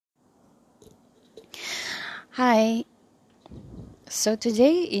Hi. So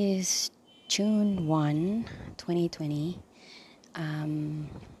today is June 1, 2020. Um,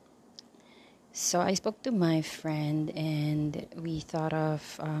 so I spoke to my friend and we thought of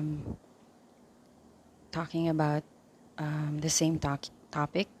talking about the same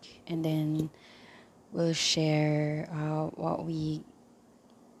topic, and then we'll share what we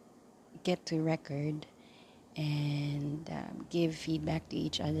get to record and give feedback to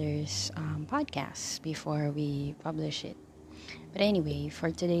each other's podcasts before we publish it. But anyway,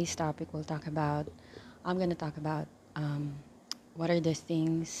 for today's topic, I'm going to talk about um, what are the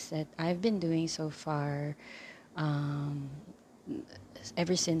things that I've been doing so far um,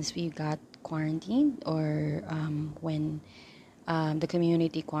 ever since we got quarantined, or when the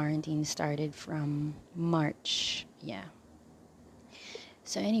community quarantine started from March. Yeah.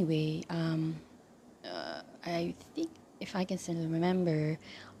 So anyway, I think if I can still remember,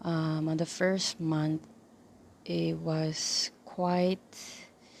 on the first month, it was quite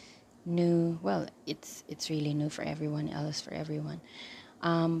new. Well, it's really new for everyone else, for everyone.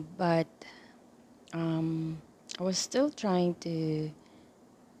 But I was still trying to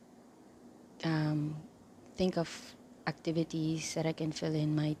um, think of activities that I can fill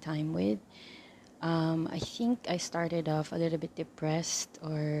in my time with. I think I started off a little bit depressed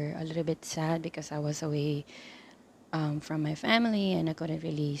or a little bit sad because I was away from my family and I couldn't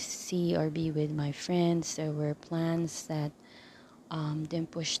really see or be with my friends. There were plans that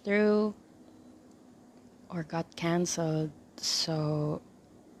didn't push through or got canceled. So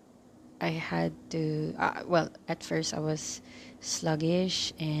I had to, at first I was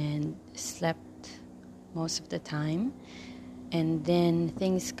sluggish and slept most of the time. And then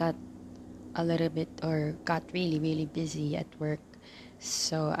things got a little bit, or got really, really busy at work.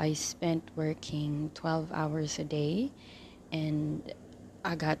 So I spent working 12 hours a day and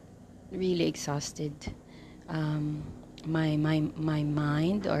I got really exhausted. Um, my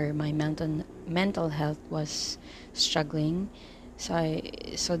mind, or my mental health was struggling.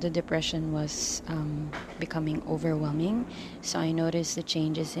 So the depression was becoming overwhelming. So I noticed the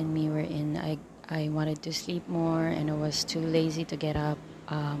changes in me wherein I wanted to sleep more and I was too lazy to get up.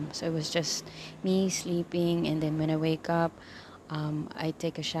 So it was just me sleeping, and then when I wake up, I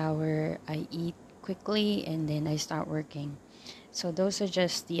take a shower, I eat quickly, and then I start working. So those are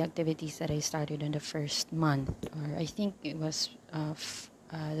just the activities that I started in the first month, or I think it was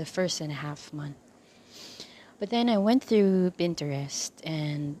the first and a half month. But then I went through Pinterest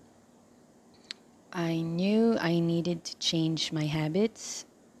and I knew I needed to change my habits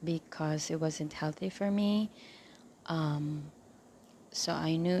because it wasn't healthy for me. Um, so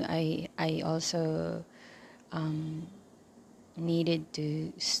I knew I also needed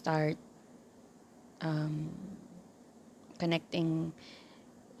to start connecting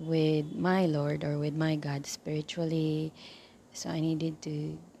with my Lord, or with my God, spiritually. So I needed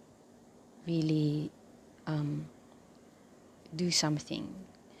to really do something.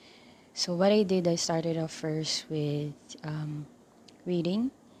 So what I did, I started off first with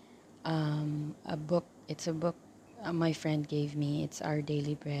reading a book. It's a book my friend gave me. It's Our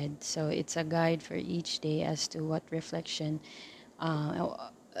Daily Bread. So it's a guide for each day as to uh,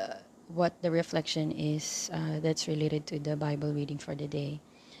 what the reflection is that's related to the Bible reading for the day.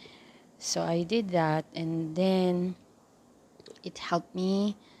 So I did that, and then it helped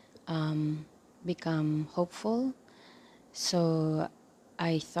me become hopeful. So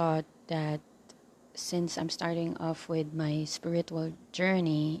I thought that since I'm starting off with my spiritual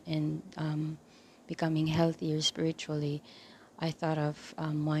journey and becoming healthier spiritually, I thought of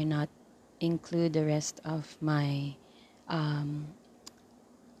why not include the rest of my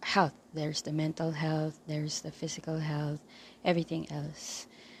health. There's the mental health, there's the physical health, everything else.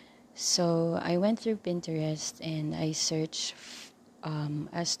 So I went through Pinterest and I searched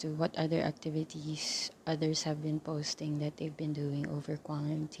as to what other activities others have been posting that they've been doing over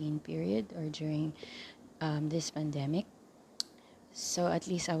quarantine period or during this pandemic. So at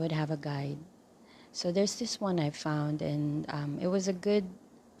least I would have a guide. So there's this one I found, and it was a good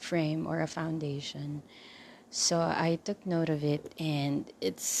frame or a foundation. So I took note of it, and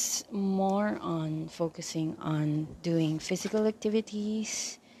it's more on focusing on doing physical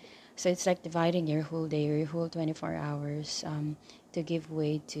activities. So it's like dividing your whole day, or your whole 24 hours, to give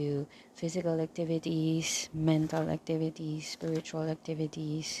way to physical activities, mental activities, spiritual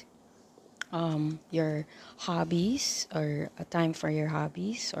activities, your hobbies, or a time for your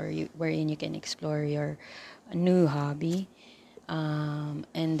hobbies, or wherein you can explore your new hobby, and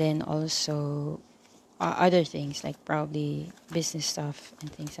then also other things like probably business stuff and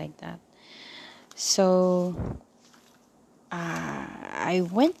things like that. So I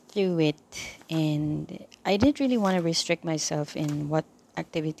went through it, and I didn't really want to restrict myself in what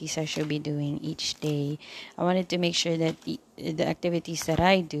activities I should be doing each day. I wanted to make sure that the activities that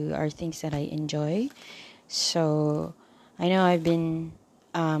I do are things that I enjoy. So I know I've been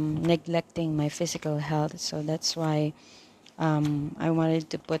neglecting my physical health, so that's why I wanted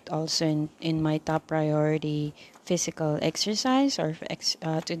to put also in my top priority physical exercise, or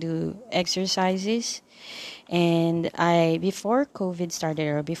to do exercises. And before COVID started,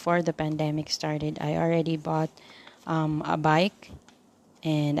 or before the pandemic started, I already bought a bike,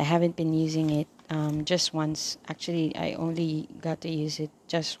 and I haven't been using it just once. Actually, I only got to use it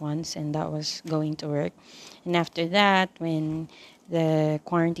just once, and that was going to work. And after that, when the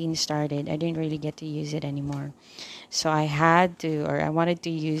quarantine started, I didn't really get to use it anymore. So I had to, or I wanted to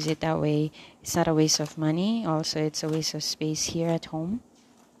use it that way. It's not a waste of money. Also, it's a waste of space here at home.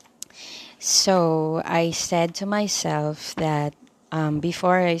 So I said to myself that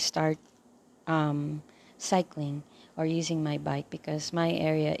before I start um, cycling or using my bike, because my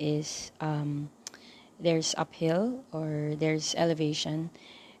area is there's uphill or there's elevation.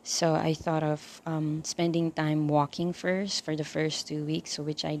 So I thought of spending time walking first for the first 2 weeks, so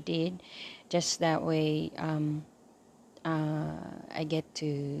which I did. Just that way, I get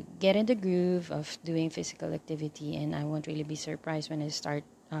to get in the groove of doing physical activity, and I won't really be surprised when I start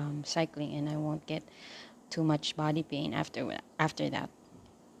cycling, and I won't get too much body pain after that.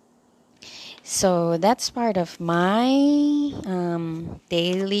 So that's part of my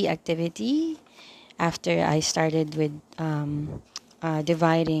daily activity. After I started with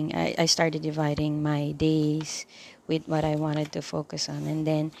I started dividing my days with what I wanted to focus on, and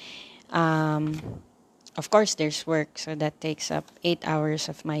then um, of course there's work, so that takes up 8 hours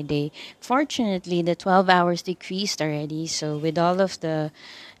of my day. Fortunately, the 12 hours decreased already, so with all of the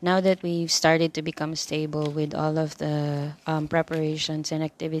now that we've started to become stable with all of the preparations and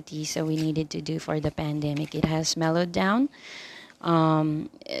activities that we needed to do for the pandemic, it has mellowed down.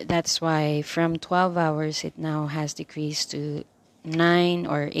 That's why from 12 hours it now has decreased to 9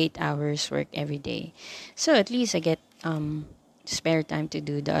 or 8 hours work every day. So at least I get spare time to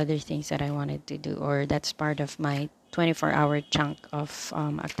do the other things that I wanted to do, or that's part of my 24-hour chunk of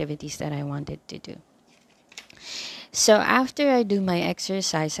activities that I wanted to do. So after I do my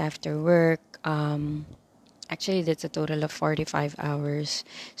exercise after work, actually that's a total of 45 hours.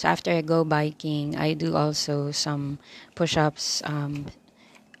 So after I go biking, I do also some push-ups,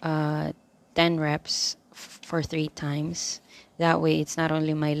 uh, 10 reps for 3 times. That way, it's not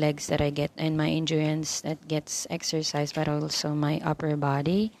only my legs that I get and my endurance that gets exercise, but also my upper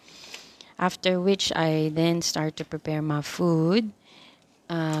body. After which, I then start to prepare my food,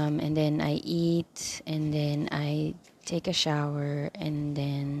 and then I eat, and then I take a shower, and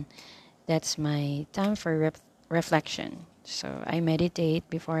then that's my time for reflection. So I meditate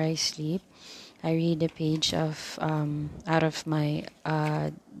before I sleep. I read a page of out of my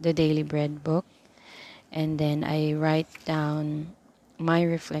the Daily Bread book, and then I write down my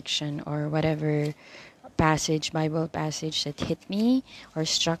reflection or whatever Bible passage that hit me or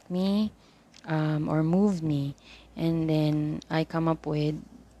struck me or moved me, and then I come up with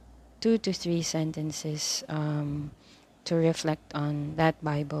 2 to 3 sentences to reflect on that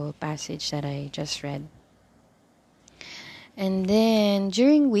Bible passage that I just read. And then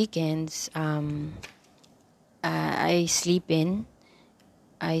during weekends, I sleep in.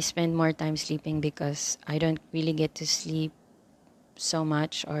 I spend more time sleeping because I don't really get to sleep so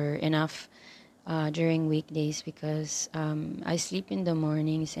much or enough during weekdays, because I sleep in the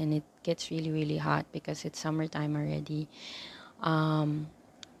mornings and it gets really, really hot because it's summertime already. Um,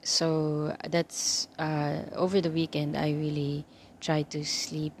 so that's over the weekend, I really try to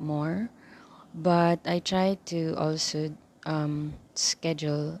sleep more, but I try to also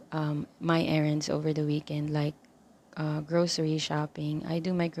schedule my errands over the weekend, like grocery shopping. I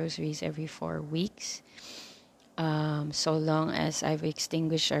do my groceries every 4 weeks. So long as I've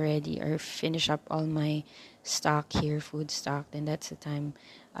extinguished already or finish up all my stock here, food stock, then that's the time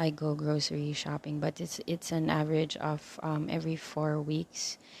I go grocery shopping. But it's an average of every 4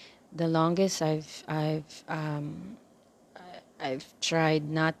 weeks. The longest I've tried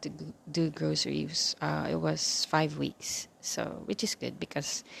not to do groceries. It was 5 weeks, so which is good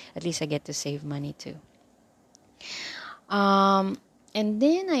because at least I get to save money too. Um, and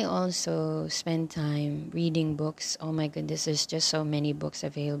then I also spend time reading books. Oh my goodness, there's just so many books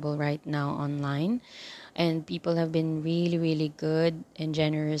available right now online. And people have been really, really good and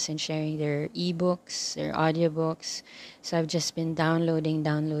generous in sharing their ebooks, their audiobooks. So I've just been downloading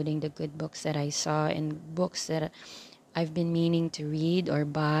the good books that I saw, and books that I've been meaning to read or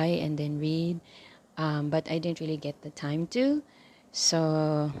buy and then read. but I didn't really get the time to.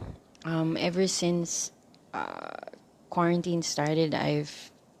 So ever since quarantine started,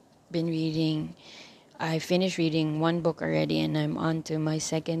 I've been reading. I finished reading one book already, and I'm on to my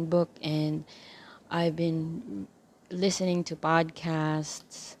second book. And I've been listening to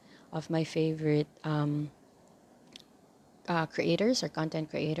podcasts of my favorite creators or content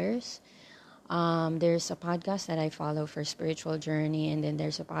creators. There's a podcast that I follow for spiritual journey, and then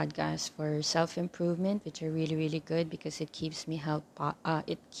there's a podcast for self improvement, which are really really good because it keeps me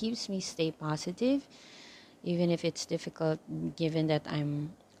it keeps me stay positive, even if it's difficult, given that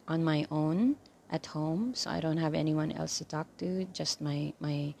I'm on my own at home, so I don't have anyone else to talk to, just my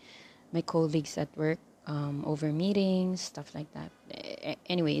colleagues at work, over meetings, stuff like that.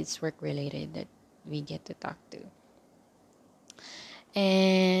 Anyway, it's work related that we get to talk to.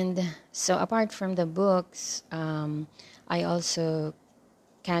 And so, apart from the books, I also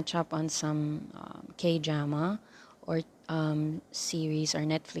catch up on some K drama or series or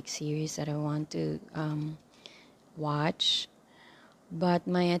Netflix series that I want to watch. But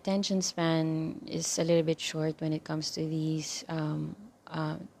my attention span is a little bit short when it comes to these, when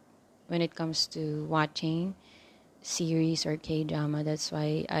it comes to watching series or K drama. That's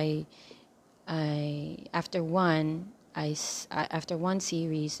why after after one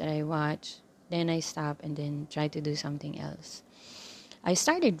series that I watch, then I stop and then try to do something else. I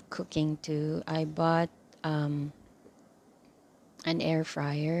started cooking too. I bought an air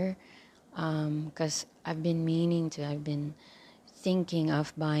fryer because I've been thinking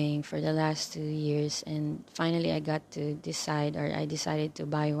of buying for the last 2 years, and finally I decided to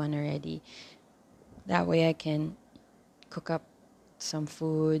buy one already. That way I can cook up some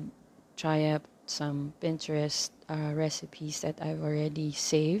food, try up some Pinterest recipes that I've already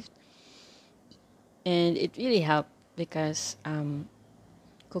saved. And it really helped because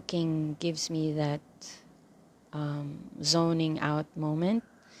cooking gives me that zoning out moment.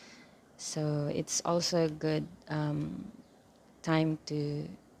 So it's also a good time to,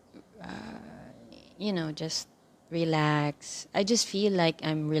 just relax. I just feel like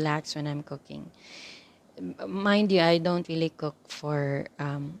I'm relaxed when I'm cooking. Mind you, I don't really cook for,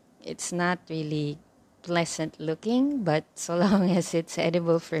 it's not really pleasant looking, but so long as it's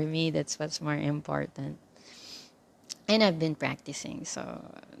edible for me, that's what's more important. And I've been practicing, so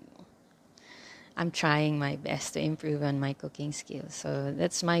I'm trying my best to improve on my cooking skills. So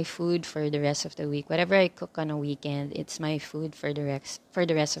that's my food for the rest of the week. Whatever I cook on a weekend, it's my food for the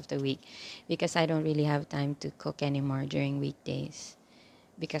rest of the week, because I don't really have time to cook anymore during weekdays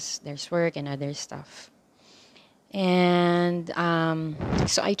because there's work and other stuff. And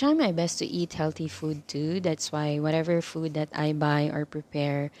so I try my best to eat healthy food too. That's why whatever food that I buy or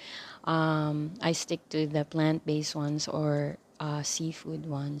prepare, I stick to the plant-based ones or seafood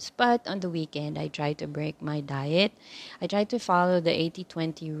ones. But on the weekend, I try to break my diet. I try to follow the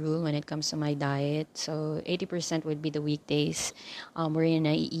 80-20 rule when it comes to my diet. So 80% would be the weekdays, wherein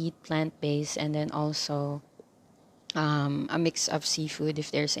I eat plant-based, and then also a mix of seafood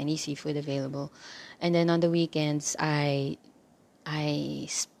if there's any seafood available. And then on the weekends, I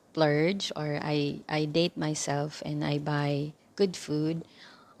splurge, or I date myself and I buy good food.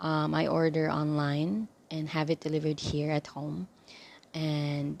 I order online and have it delivered here at home.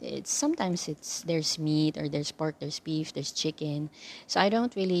 And it's sometimes it's there's meat, or there's pork, there's beef, there's chicken. So I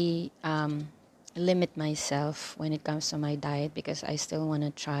don't really limit myself when it comes to my diet, because I still want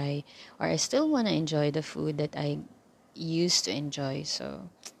to try, or I still want to enjoy the food that I used to enjoy. So,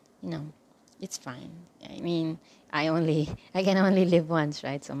 you know, it's fine. I mean, I can only live once,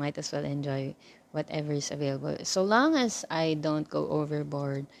 right? So might as well enjoy whatever is available. So long as I don't go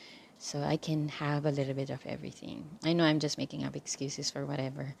overboard, so I can have a little bit of everything. I know I'm just making up excuses for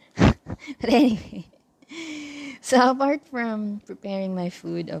whatever. But anyway, so apart from preparing my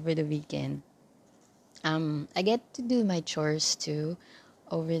food over the weekend, I get to do my chores too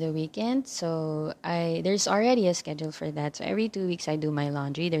over the weekend. So there's already a schedule for that. So every 2 weeks I do my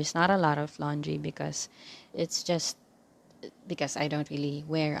laundry. There's not a lot of laundry because it's just because I don't really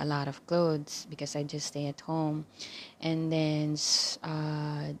wear a lot of clothes because I just stay at home. And then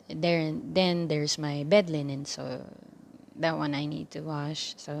then there's my bed linen. So that one I need to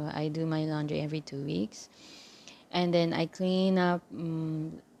wash. So I do my laundry every 2 weeks. And then I clean up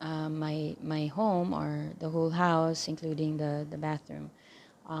my home, or the whole house, including the bathroom,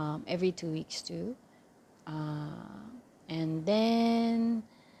 every 2 weeks too. And then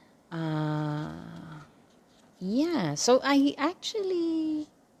yeah, so I actually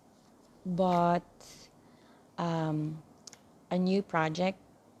bought a new project.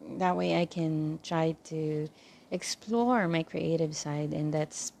 That way I can try to explore my creative side, and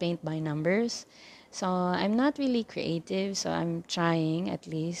that's paint by numbers. So I'm not really creative, so I'm trying at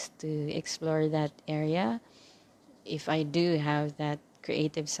least to explore that area if I do have that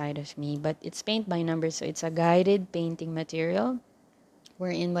creative side of me. But it's paint by numbers, so it's a guided painting material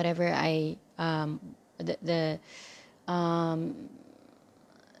wherein whatever um, the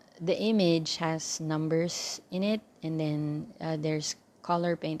image has numbers in it, and then there's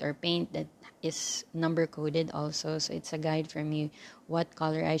color paint or paint that is number coded also, so it's a guide for me what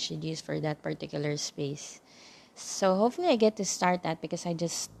color I should use for that particular space. So hopefully I get to start that because I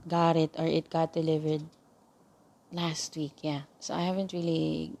just got it, or it got delivered last week. Yeah, so I haven't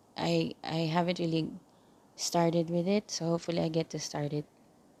really started with it, so hopefully I get to start it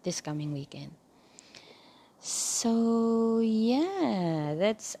this coming weekend. So, yeah,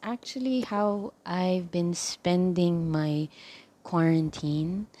 that's actually how I've been spending my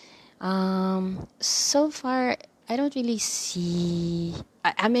quarantine. So far, I don't really see,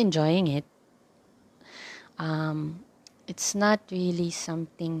 I'm enjoying it. Um, it's not really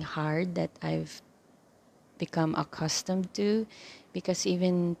something hard that I've become accustomed to, because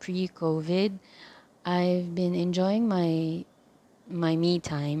even pre-COVID, I've been enjoying my me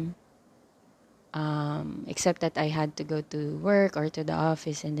time, except that I had to go to work or to the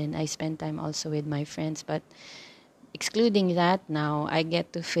office, and then I spend time also with my friends. But excluding that, now I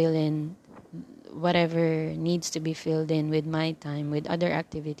get to fill in whatever needs to be filled in with my time with other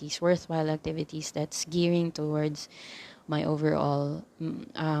activities, worthwhile activities that's gearing towards my overall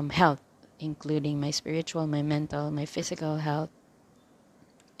health, including my spiritual, my mental, my physical health,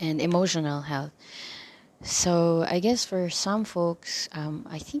 and emotional health. So I guess for some folks,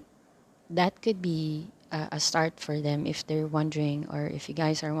 I think that could be a start for them if they're wondering, or if you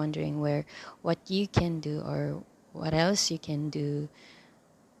guys are wondering where what you can do or what else you can do,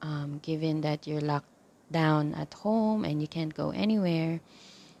 given that you're locked down at home and you can't go anywhere.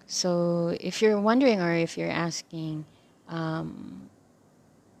 So if you're wondering, or if you're asking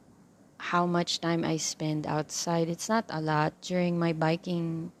how much time I spend outside, it's not a lot. During my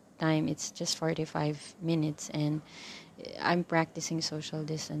biking time, it's just 45 minutes, and I'm practicing social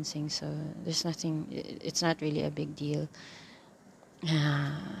distancing, so there's nothing, it's not really a big deal.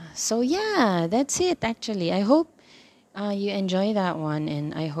 So yeah, that's it actually. I hope you enjoy that one,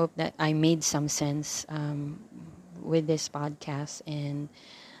 and I hope that I made some sense with this podcast, and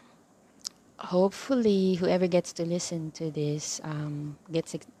hopefully whoever gets to listen to this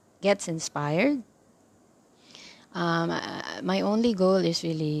gets inspired. My only goal is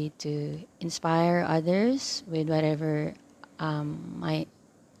really to inspire others with whatever my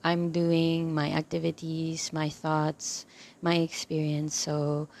I'm doing, my activities, my thoughts, my experience.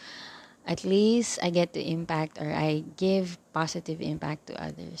 So at least I get to impact, or I give positive impact to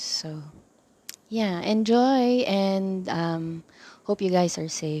others. So yeah, enjoy, and hope you guys are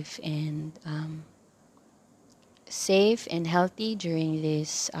safe and healthy during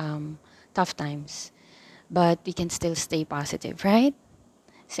these tough times. But we can still stay positive, right?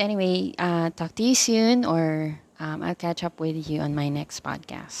 So anyway, talk to you soon, or I'll catch up with you on my next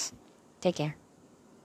podcast. Take care.